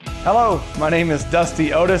Hello, my name is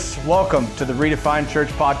Dusty Otis. Welcome to the Redefined Church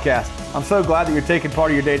podcast. I'm so glad that you're taking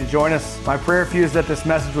part of your day to join us. My prayer for you is that this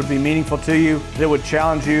message would be meaningful to you, that it would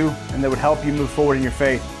challenge you, and that would help you move forward in your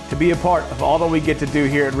faith. To be a part of all that we get to do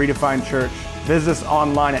here at Redefined Church, visit us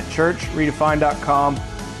online at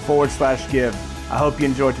churchredefined.com/give. I hope you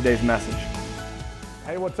enjoyed today's message.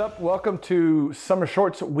 Hey, what's up? Welcome to Summer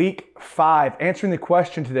Shorts Week 5. Answering the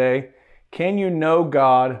question today, can you know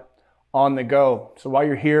God on the go? So while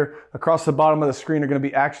you're here, across the bottom of the screen are going to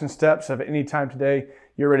be action steps. If at any time today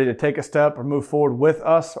you're ready to take a step or move forward with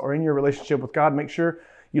us or in your relationship with God, make sure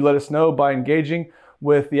you let us know by engaging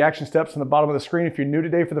with the action steps on the bottom of the screen. If you're new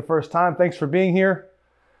today for the first time, thanks for being here.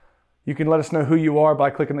 You can let us know who you are by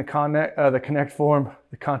clicking the contact form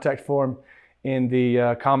in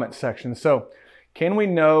the comments section. So, can we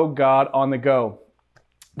know God on the go?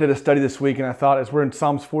 Did a study this week, and I thought, as we're in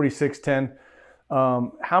Psalms 46:10,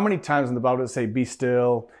 how many times in the Bible does it say, be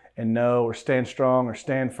still and know, or stand strong, or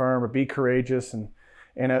stand firm, or be courageous? And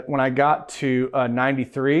when I got to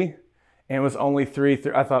 93, and it was only three,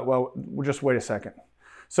 I thought, well, just wait a second.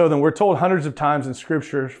 So then we're told hundreds of times in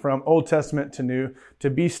Scripture, from Old Testament to New, to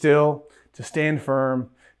be still, to stand firm,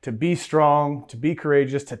 to be strong, to be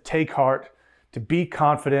courageous, to take heart, to be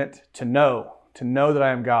confident, to know that I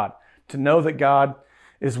am God, to know that God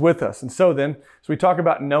is with us. And so then, as we talk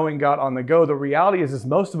about knowing God on the go, the reality is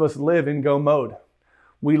most of us live in go mode.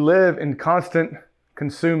 We live in constant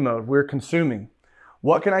consume mode. We're consuming.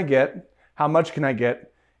 What can I get? How much can I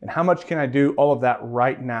get? And how much can I do all of that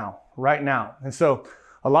right now? And so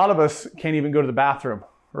a lot of us can't even go to the bathroom,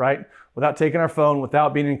 right? Without taking our phone,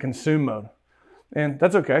 without being in consume mode. And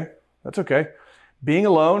that's okay. Being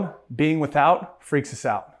alone, being without freaks us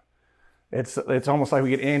out. It's almost like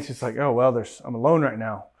we get anxious. It's like, oh, well, I'm alone right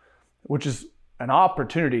now, which is an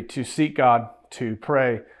opportunity to seek God, to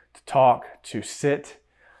pray, to talk, to sit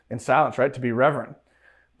in silence, right? To be reverent.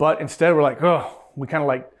 But instead we're like, oh, we kind of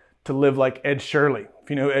like to live like Ed Shirley. If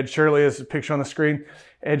you know who Ed Shirley is, a picture on the screen.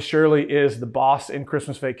 Ed Shirley is the boss in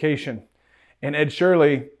Christmas Vacation. And Ed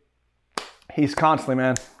Shirley, he's constantly,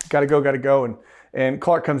 man, gotta go. And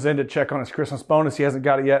Clark comes in to check on his Christmas bonus. He hasn't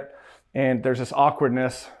got it yet. And there's this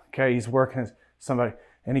awkwardness. Okay, he's working with somebody.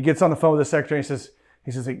 And he gets on the phone with the secretary and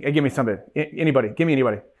he says, hey, give me somebody. Anybody. Give me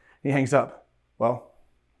anybody. And he hangs up. Well,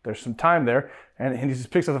 there's some time there. And he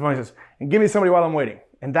just picks up the phone and says, and give me somebody while I'm waiting.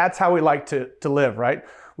 And that's how we like to live, right?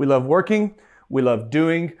 We love working. We love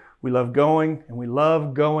doing. We love going. And we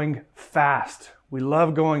love going fast. We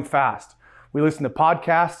listen to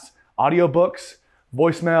podcasts, audiobooks,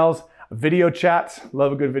 voicemails, video chats.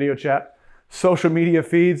 Love a good video chat. Social media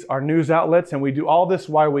feeds, our news outlets, and we do all this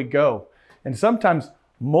while we go. And sometimes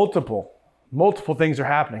multiple things are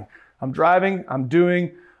happening. I'm driving, I'm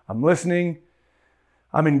doing, I'm listening,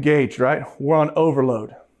 I'm engaged, right? We're on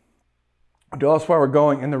overload. Do all this while we're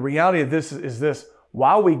going. And the reality of this is this: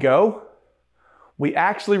 while we go, we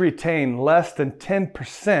actually retain less than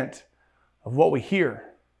 10% of what we hear.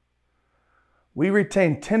 We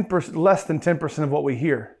retain less than 10% of what we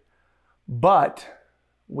hear. But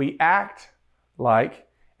we act like,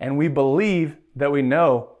 and we believe that we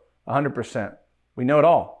know 100%. We know it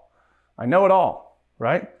all. I know it all,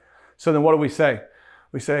 right? So then what do we say?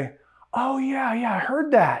 We say, oh yeah, I heard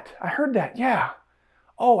that, yeah.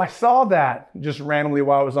 Oh, I saw that just randomly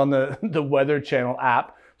while I was on the Weather Channel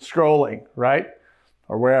app scrolling, right?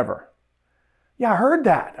 Or wherever. Yeah, I heard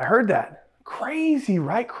that. Crazy,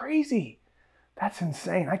 right? Crazy. That's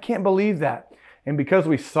insane. I can't believe that. And because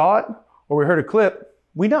we saw it or we heard a clip,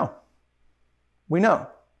 we know.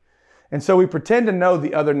 And so we pretend to know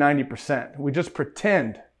the other 90%. We just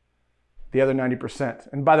pretend the other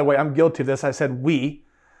 90%. And by the way, I'm guilty of this. I said we,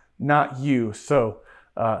 not you. So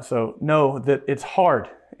know that it's hard.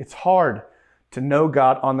 It's hard to know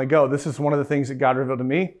God on the go. This is one of the things that God revealed to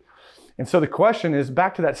me. And so the question is,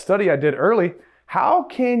 back to that study I did early, how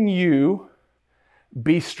can you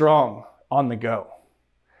be strong on the go?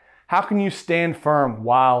 How can you stand firm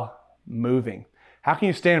while moving? How can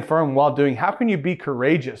you stand firm while doing? How can you be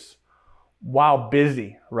courageous while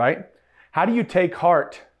busy, right? How do you take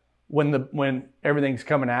heart when everything's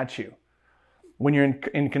coming at you? When you're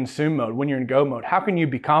in consume mode, when you're in go mode? How can you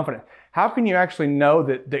be confident? How can you actually know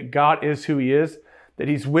that God is who He is, that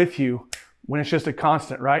He's with you when it's just a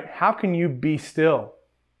constant, right? How can you be still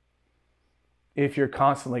if you're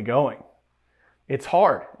constantly going? It's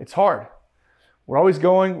hard. We're always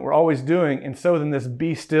going, we're always doing. And so then this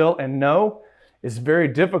be still and know is very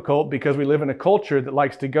difficult because we live in a culture that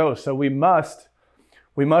likes to go. So we must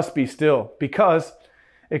be still, because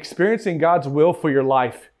experiencing God's will for your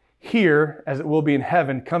life here, as it will be in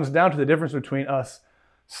heaven, comes down to the difference between us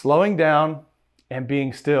slowing down and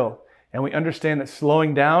being still. And we understand that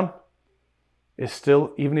slowing down is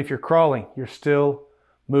still, even if you're crawling, you're still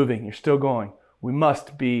moving, you're still going. We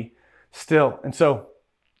must be still. And so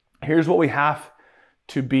here's what we have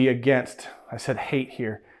to be against. I said hate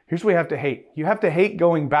here. Here's what you have to hate. You have to hate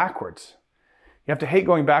going backwards. You have to hate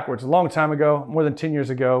going backwards. A long time ago, more than 10 years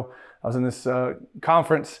ago, I was in this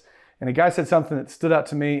conference, and a guy said something that stood out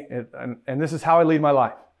to me, and this is how I lead my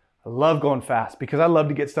life. I love going fast because I love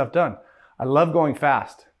to get stuff done. I love going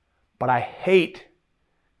fast, but I hate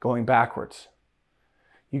going backwards.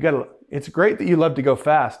 It's great that you love to go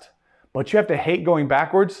fast, but you have to hate going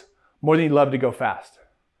backwards more than you love to go fast.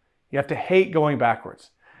 You have to hate going backwards.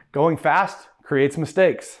 Going fast creates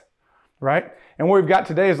mistakes, right? And where we've got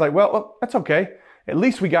today is like, well, that's okay. At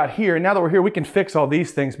least we got here. And now that we're here, we can fix all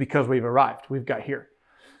these things because we've arrived. We've got here.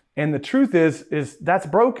 And the truth is that's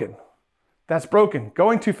broken. That's broken.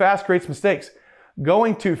 Going too fast creates mistakes.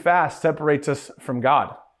 Going too fast separates us from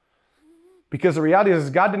God. Because the reality is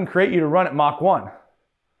God didn't create you to run at Mach 1.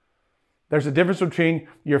 There's a difference between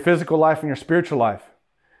your physical life and your spiritual life.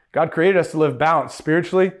 God created us to live balanced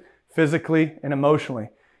spiritually, physically, and emotionally.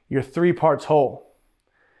 You're 3 parts whole.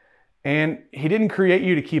 And He didn't create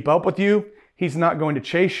you to keep up with you. He's not going to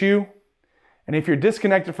chase you. And if you're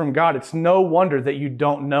disconnected from God, it's no wonder that you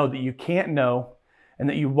don't know, that you can't know, and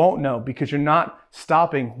that you won't know because you're not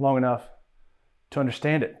stopping long enough to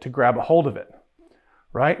understand it, to grab a hold of it,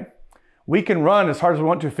 right? We can run as hard as we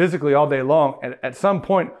want to physically all day long. And at some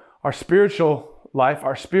point, our spiritual life,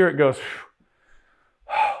 our spirit goes,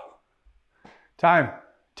 time,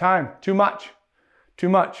 too much.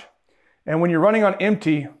 And when you're running on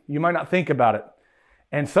empty, you might not think about it.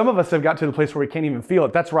 And some of us have got to the place where we can't even feel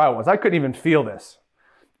it. That's where I was. I couldn't even feel this.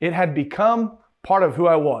 It had become part of who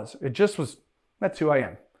I was. It just was, that's who I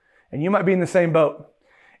am. And you might be in the same boat.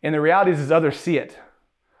 And the reality is others see it.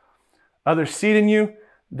 Others see it in you.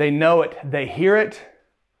 They know it. They hear it.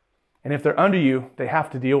 And if they're under you, they have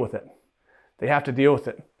to deal with it. They have to deal with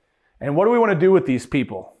it. And what do we want to do with these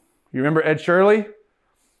people? You remember Ed Shirley?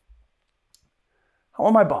 I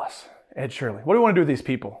want my boss, Ed Shirley. What do we want to do with these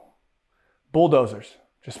people? Bulldozers.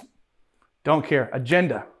 Just don't care.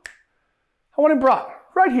 Agenda. I want him brought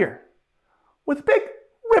right here with a big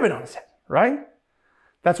ribbon on his head, right?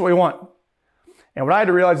 That's what we want. And what I had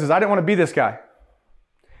to realize is I didn't want to be this guy.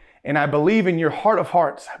 And I believe in your heart of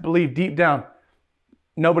hearts, I believe deep down,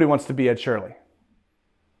 nobody wants to be Ed Shirley.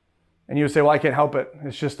 And you would say, well, I can't help it.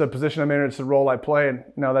 It's just the position I'm in. It's the role I play. And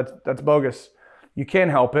no, that's bogus. You can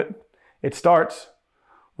help it. It starts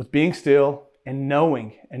with being still and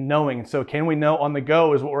knowing. And so can we know on the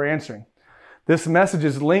go is what we're answering. This message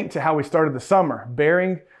is linked to how we started the summer,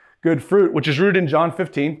 bearing good fruit, which is rooted in John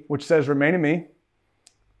 15, which says, remain in me.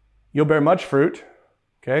 You'll bear much fruit.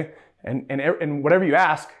 Okay. And whatever you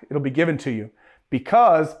ask, it'll be given to you.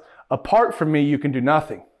 Because apart from me, you can do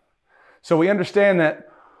nothing. So we understand that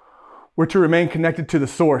we're to remain connected to the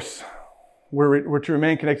source. We're to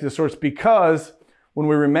remain connected to the source because when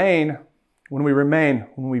we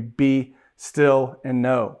be still and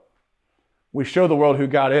know, we show the world who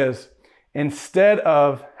God is instead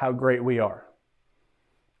of how great we are.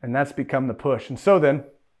 And that's become the push. And so then,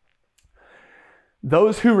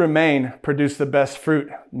 those who remain produce the best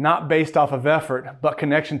fruit, not based off of effort, but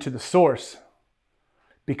connection to the source,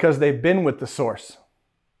 because they've been with the source.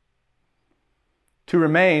 To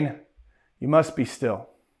remain, you must be still.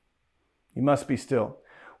 You must be still.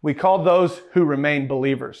 We call those who remain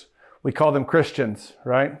believers. We call them Christians,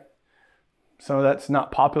 right? Some of that's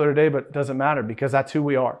not popular today, but it doesn't matter because that's who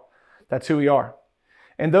we are. That's who we are.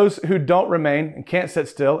 And those who don't remain and can't sit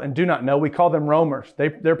still and do not know, we call them roamers.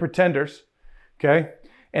 They're pretenders. Okay?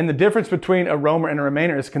 And the difference between a roamer and a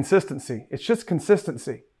remainer is consistency. It's just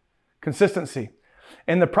consistency. Consistency.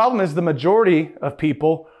 And the problem is the majority of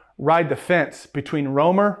people ride the fence between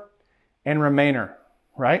roamer and remainer,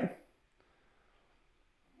 right?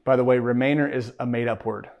 By the way, remainer is a made-up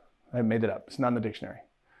word. I made it up. It's not in the dictionary.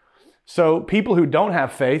 So people who don't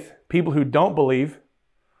have faith, people who don't believe,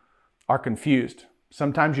 are confused.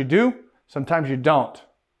 Sometimes you do, sometimes you don't.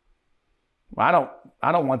 Well,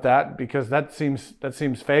 I don't want that because that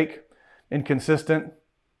seems fake, inconsistent,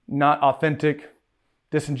 not authentic,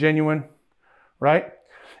 disingenuine, right?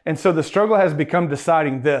 And so the struggle has become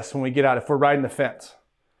deciding this when we get out, if we're riding the fence.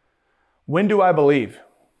 When do I believe?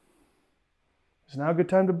 Is now a good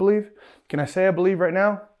time to believe? Can I say I believe right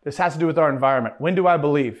now? This has to do with our environment. When do I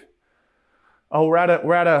believe? Oh, we're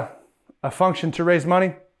at a function to raise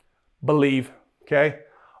money? Believe, okay?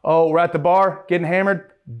 Oh, we're at the bar getting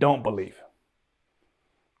hammered? Don't believe.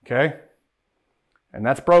 Okay? And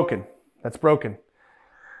that's broken. That's broken.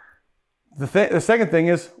 The second thing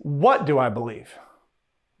is, what do I believe?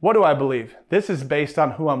 What do I believe? This is based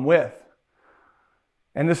on who I'm with.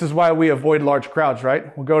 And this is why we avoid large crowds,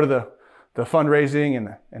 right? We'll go to the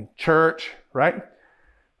fundraising and church, right?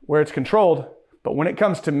 Where it's controlled. But when it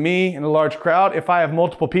comes to me and a large crowd, if I have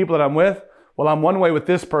multiple people that I'm with, well, I'm one way with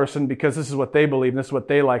this person because this is what they believe, and this is what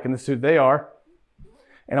they like, and this is who they are.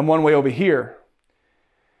 And I'm one way over here.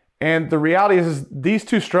 And the reality is these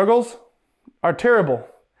two struggles are terrible.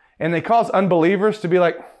 And they cause unbelievers to be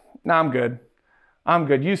like, nah, I'm good. I'm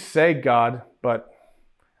good. You say God, but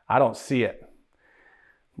I don't see it.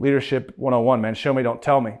 Leadership 101, man. Show me, don't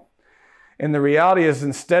tell me. And the reality is,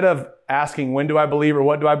 instead of asking, when do I believe or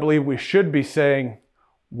what do I believe, we should be saying,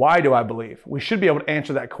 why do I believe? We should be able to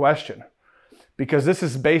answer that question because this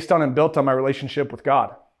is based on and built on my relationship with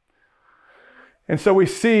God. And so we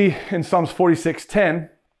see in Psalms 46:10,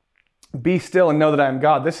 be still and know that I am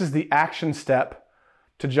God. This is the action step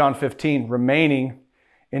to John 15, remaining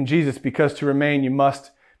in Jesus, because to remain, you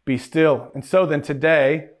must be still. And so then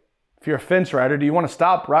today, if you're a fence rider, do you want to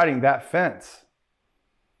stop riding that fence?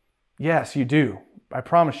 Yes, you do. I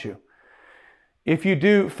promise you. If you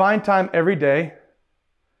do, find time every day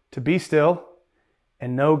to be still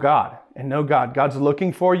and know God. And know God. God's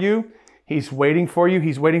looking for you. He's waiting for you.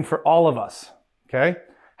 He's waiting for all of us. Okay?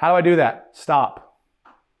 How do I do that? Stop.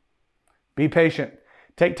 Be patient.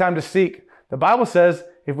 Take time to seek. The Bible says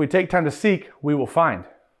if we take time to seek, we will find.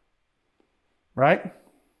 Right?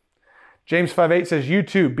 James 5:8 says, you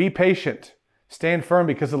too, be patient. Stand firm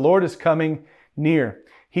because the Lord is coming near.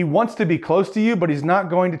 He wants to be close to you, but he's not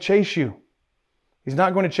going to chase you. He's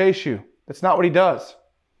not going to chase you. That's not what he does.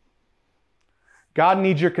 God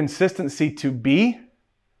needs your consistency to be,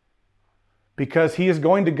 because he is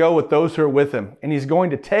going to go with those who are with him, and he's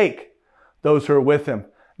going to take those who are with him.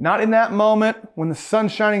 Not in that moment when the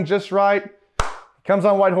sun's shining just right, he comes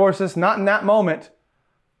on white horses, not in that moment.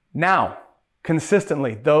 Now,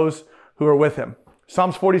 consistently, those who are with him.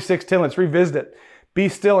 Psalms 46:10, let's revisit it. Be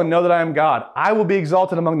still and know that I am God. I will be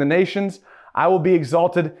exalted among the nations. I will be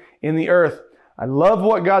exalted in the earth. I love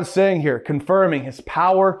what God's saying here, confirming his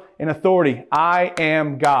power and authority. I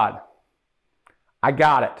am God. I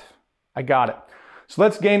got it. I got it. So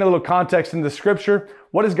let's gain a little context in the scripture.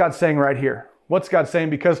 What is God saying right here? What's God saying?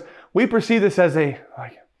 Because we perceive this as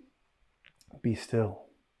be still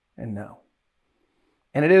and know.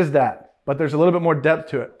 And it is that, but there's a little bit more depth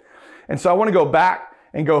to it. And so I want to go back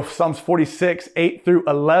and go Psalms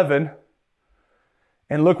 46:8-11.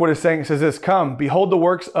 And look what it's saying. It says this, come, behold the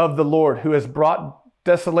works of the Lord, who has brought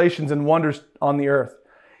desolations and wonders on the earth.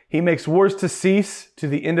 He makes wars to cease to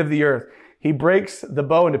the end of the earth. He breaks the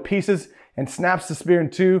bow into pieces and snaps the spear in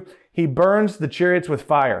two. He burns the chariots with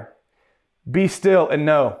fire. Be still and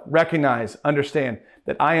know, recognize, understand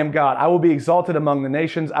that I am God. I will be exalted among the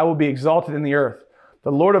nations. I will be exalted in the earth.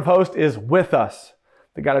 The Lord of hosts is with us.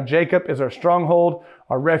 The God of Jacob is our stronghold,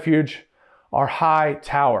 our refuge, our high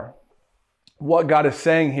tower. What God is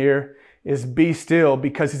saying here is be still,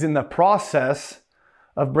 because he's in the process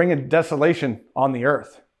of bringing desolation on the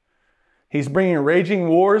earth. He's bringing raging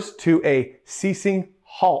wars to a ceasing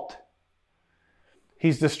halt.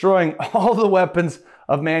 He's destroying all the weapons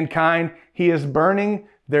of mankind. He is burning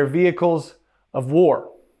their vehicles of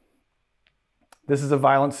war. This is a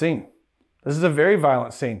violent scene. This is a very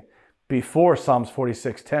violent scene before Psalms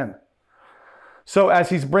 46:10. So as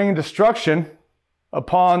he's bringing destruction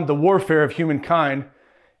upon the warfare of humankind,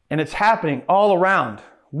 and it's happening all around,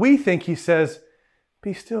 we think he says,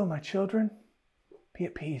 be still, my children. Be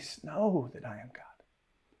at peace. Know that I am God.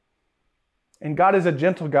 And God is a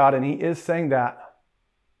gentle God, and he is saying that.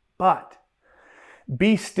 But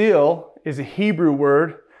be still is a Hebrew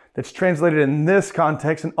word that's translated in this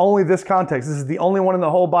context, and only this context. This is the only one in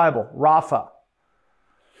the whole Bible, Rapha.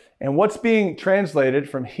 And what's being translated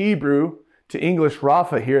from Hebrew to English,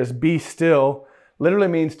 Rapha, here is be still, literally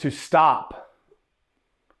means to stop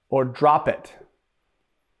or drop it.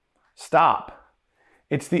 Stop.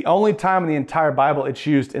 It's the only time in the entire Bible it's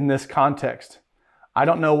used in this context. I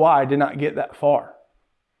don't know why I did not get that far.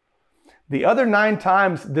 The other 9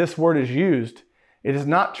 times this word is used, it is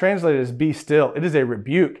not translated as be still. It is a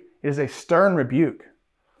rebuke. It is a stern rebuke.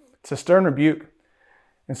 It's a stern rebuke.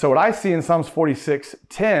 And so what I see in Psalms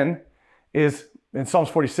 46:10 is, in Psalms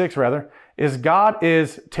 46 rather, is God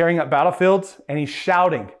is tearing up battlefields and he's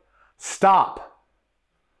shouting, stop.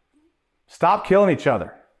 Stop killing each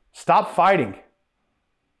other. Stop fighting.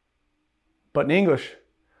 But in English,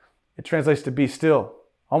 it translates to be still,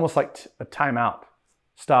 almost like a timeout.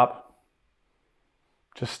 Stop.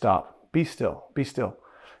 Just stop. Be still. Be still.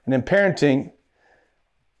 And in parenting,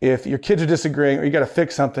 if your kids are disagreeing or you got to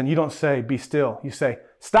fix something, you don't say be still. You say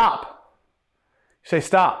stop. You say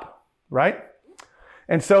stop, right?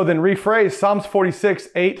 And so then rephrase Psalms 46,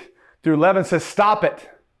 8 through 11 says, stop it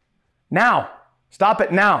now. Stop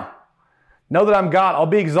it now. Know that I'm God. I'll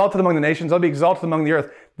be exalted among the nations. I'll be exalted among the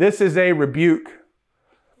earth. This is a rebuke.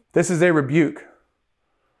 This is a rebuke.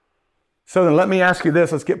 So then let me ask you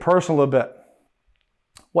this. Let's get personal a bit.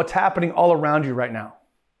 What's happening all around you right now?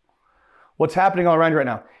 What's happening all around you right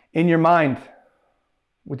now? In your mind,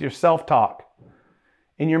 with your self-talk,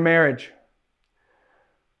 in your marriage,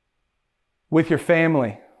 with your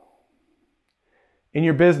family, in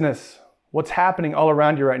your business. What's happening all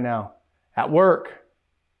around you right now? At work.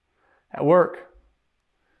 At work.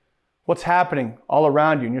 What's happening all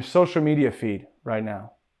around you in your social media feed right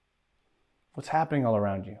now? What's happening all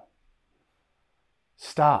around you?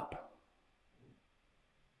 Stop.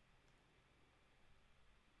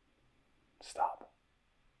 Stop.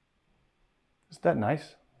 Isn't that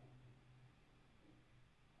nice?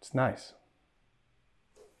 It's nice.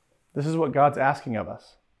 This is what God's asking of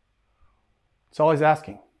us. It's all He's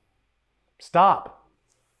asking. Stop.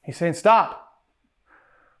 He's saying, stop.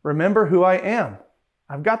 Remember who I am.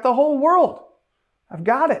 I've got the whole world. I've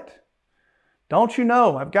got it. Don't you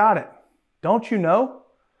know? I've got it. Don't you know?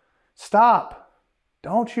 Stop.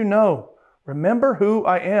 Don't you know? Remember who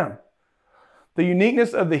I am. The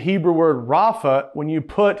uniqueness of the Hebrew word Rapha, when you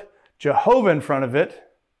put Jehovah in front of it,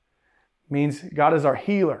 means God is our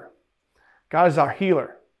healer. God is our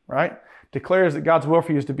healer, right? Declares that God's will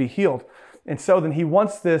for you is to be healed. And so then He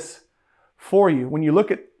wants this for you. When you look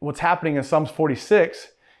at what's happening in Psalms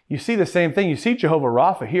 46, you see the same thing. You see Jehovah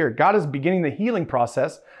Rapha here. God is beginning the healing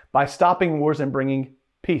process by stopping wars and bringing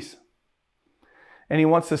peace. And He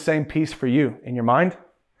wants the same peace for you in your mind,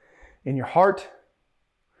 in your heart,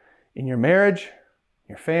 in your marriage,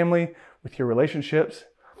 your family, with your relationships.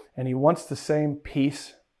 And He wants the same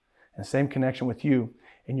peace and same connection with you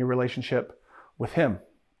in your relationship with Him.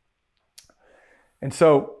 And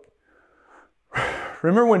so,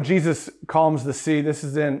 remember when Jesus calms the sea? This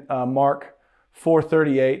is in Mark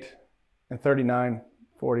 4:38 and 39,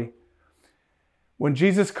 40. When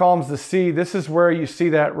Jesus calms the sea, this is where you see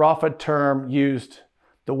that Rapha term used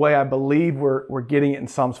the way I believe we're getting it in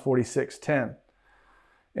Psalms 46:10.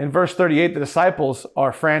 In verse 38, the disciples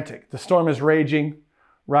are frantic. The storm is raging,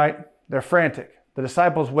 right? They're frantic. The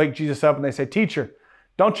disciples wake Jesus up and they say, "Teacher,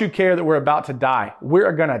 don't you care that we're about to die?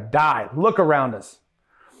 We're going to die. Look around us."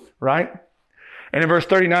 Right? And in verse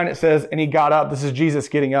 39 it says, and He got up. This is Jesus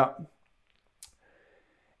getting up.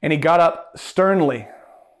 And He got up sternly.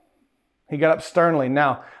 He got up sternly.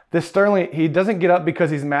 Now, this sternly, He doesn't get up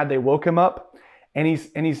because He's mad they woke Him up. And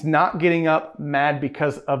he's not getting up mad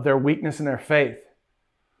because of their weakness in their faith.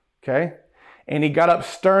 Okay? And He got up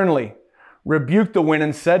sternly, rebuked the wind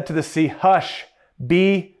and said to the sea, "Hush,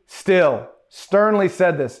 be still." Sternly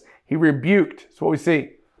said this. He rebuked. That's what we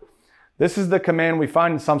see. This is the command we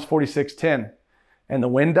find in Psalms 46:10. And the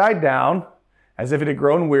wind died down as if it had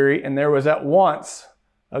grown weary, and there was at once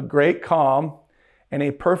a great calm and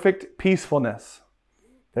a perfect peacefulness.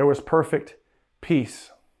 There was perfect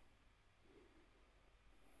peace.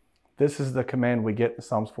 This is the command we get in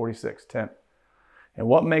Psalms 46:10. And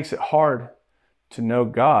what makes it hard to know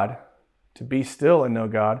God, to be still and know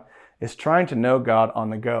God, is trying to know God on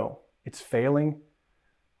the go. It's failing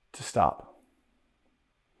to stop.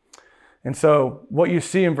 And so what you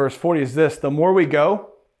see in verse 40 is this: the more we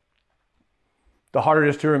go, the harder it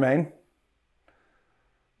is to remain.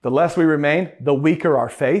 The less we remain, the weaker our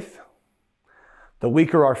faith. The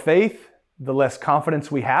weaker our faith, the less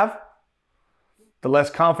confidence we have. The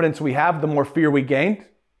less confidence we have, the more fear we gain.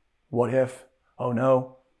 What if? Oh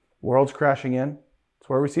no, world's crashing in. That's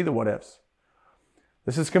where we see the what ifs.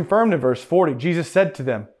 This is confirmed in verse 40. Jesus said to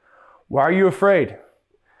them, "Why are you afraid?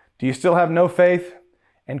 Do you still have no faith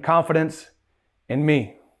and confidence in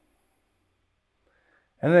me?"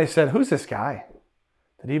 And then they said, "Who's this guy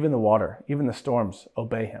that even the water, even the storms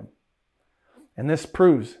obey Him?" And this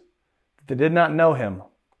proves that they did not know Him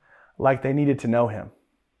like they needed to know Him.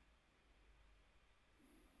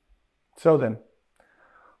 So then,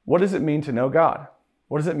 what does it mean to know God?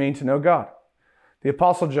 What does it mean to know God? The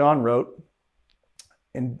Apostle John wrote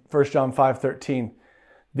in 1 John 5:13,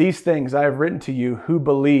 "These things I have written to you who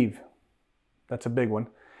believe," that's a big one,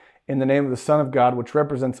 "in the name of the Son of God," which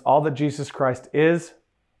represents all that Jesus Christ is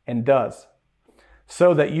and does,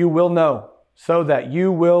 so that you will know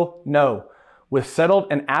with settled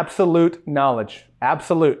and absolute knowledge,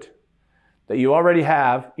 absolute, that you already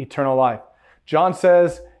have eternal life. John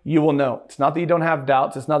says you will know. It's not that you don't have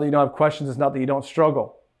doubts. It's not that you don't have questions. It's not that you don't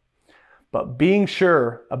struggle. But being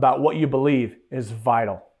sure about what you believe is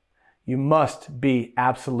vital. You must be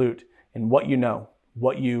absolute in what you know,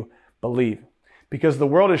 what you believe. because the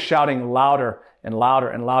world is shouting louder and louder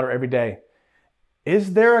and louder every day.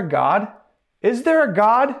 Is there a God? Is there a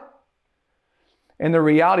God? And the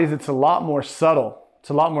reality is it's a lot more subtle.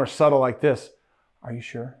 It's a lot more subtle like this. Are you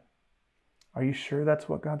sure? Are you sure that's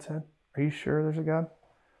what God said? Are you sure there's a God?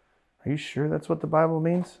 Are you sure that's what the Bible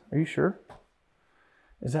means? Are you sure?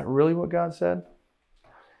 Is that really what God said?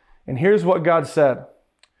 And here's what God said.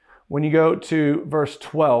 When you go to verse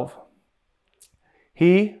 12,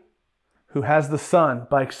 he who has the Son,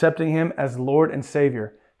 by accepting him as Lord and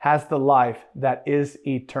Savior, has the life that is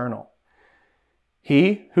eternal.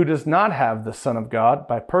 He who does not have the Son of God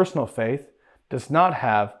by personal faith does not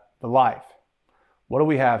have the life. What do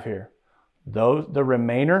we have here? The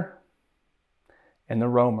Remainer and the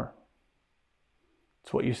Roamer.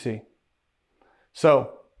 That's what you see.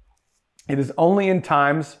 So, it is only in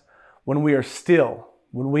times when we are still,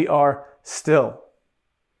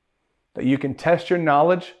 that you can test your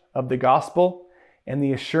knowledge of the gospel and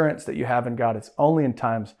the assurance that you have in God. It's only in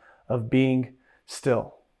times of being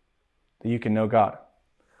still that you can know God.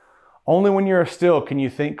 Only when you're still can you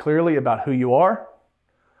think clearly about who you are,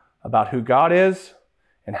 about who God is,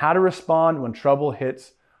 and how to respond when trouble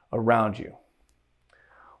hits around you.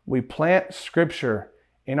 We plant Scripture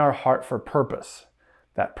in our heart for purpose.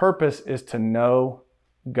 That purpose is to know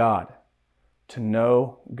God. To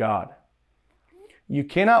know God. You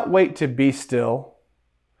cannot wait to be still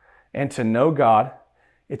and to know God.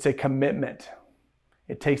 It's a commitment.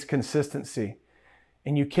 It takes consistency.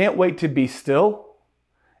 And you can't wait to be still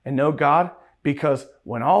and know God, because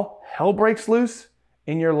when all hell breaks loose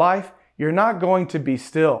in your life, you're not going to be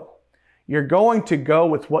still. You're going to go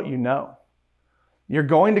with what you know. You're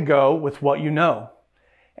going to go with what you know.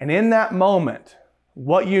 And in that moment,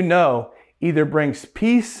 what you know either brings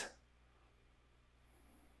peace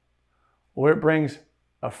or it brings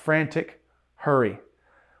a frantic hurry.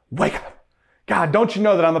 Wake up. God, don't you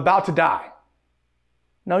know that I'm about to die?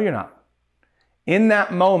 No, you're not. In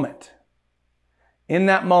that moment,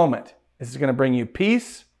 this is going to bring you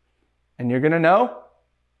peace, and you're going to know,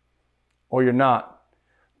 or you're not.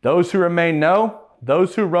 Those who remain know,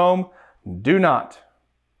 those who roam do not.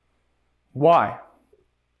 Why?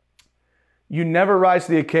 You never rise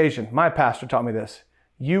to the occasion. My pastor taught me this.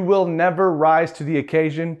 You will never rise to the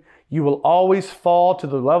occasion. You will always fall to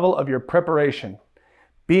the level of your preparation.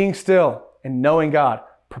 Being still and knowing God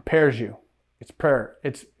prepares you. It's prayer.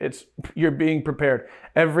 You're being prepared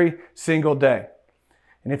every single day.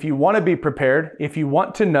 And if you want to be prepared, if you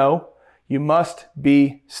want to know, you must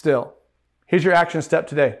be still. Here's your action step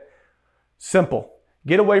today. Simple.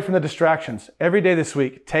 Get away from the distractions. Every day this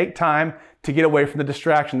week, take time to get away from the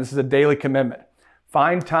distraction. This is a daily commitment.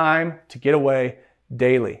 Find time to get away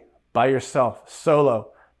daily, by yourself,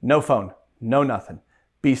 solo, no phone, no nothing.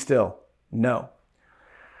 Be still. No.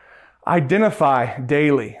 Identify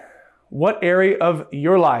daily. What area of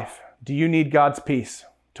your life do you need God's peace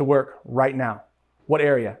to work right now? What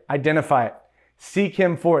area? Identify it. Seek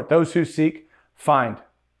Him for it. Those who seek, find.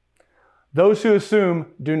 Those who assume,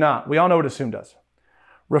 do not. We all know what assume does.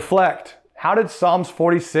 Reflect. How did Psalms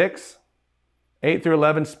 46, 8 through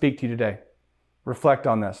 11 speak to you today? Reflect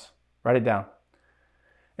on this. Write it down.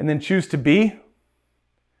 And then choose to be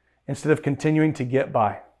instead of continuing to get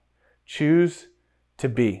by. Choose to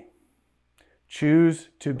be. Choose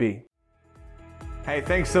to be. Hey,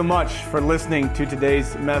 thanks so much for listening to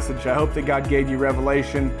today's message. I hope that God gave you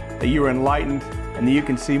revelation, that you were enlightened, and that you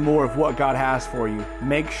can see more of what God has for you.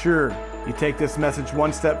 Make sure you take this message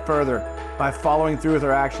one step further by following through with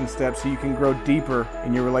our action steps so you can grow deeper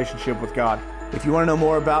in your relationship with God. If you want to know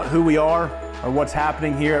more about who we are or what's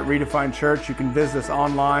happening here at Redefined Church, you can visit us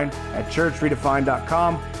online at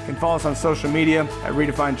churchredefined.com. You can follow us on social media at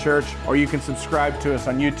Redefined Church, or you can subscribe to us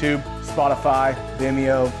on YouTube, Spotify,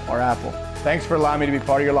 Vimeo, or Apple. Thanks for allowing me to be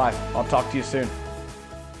part of your life. I'll talk to you soon.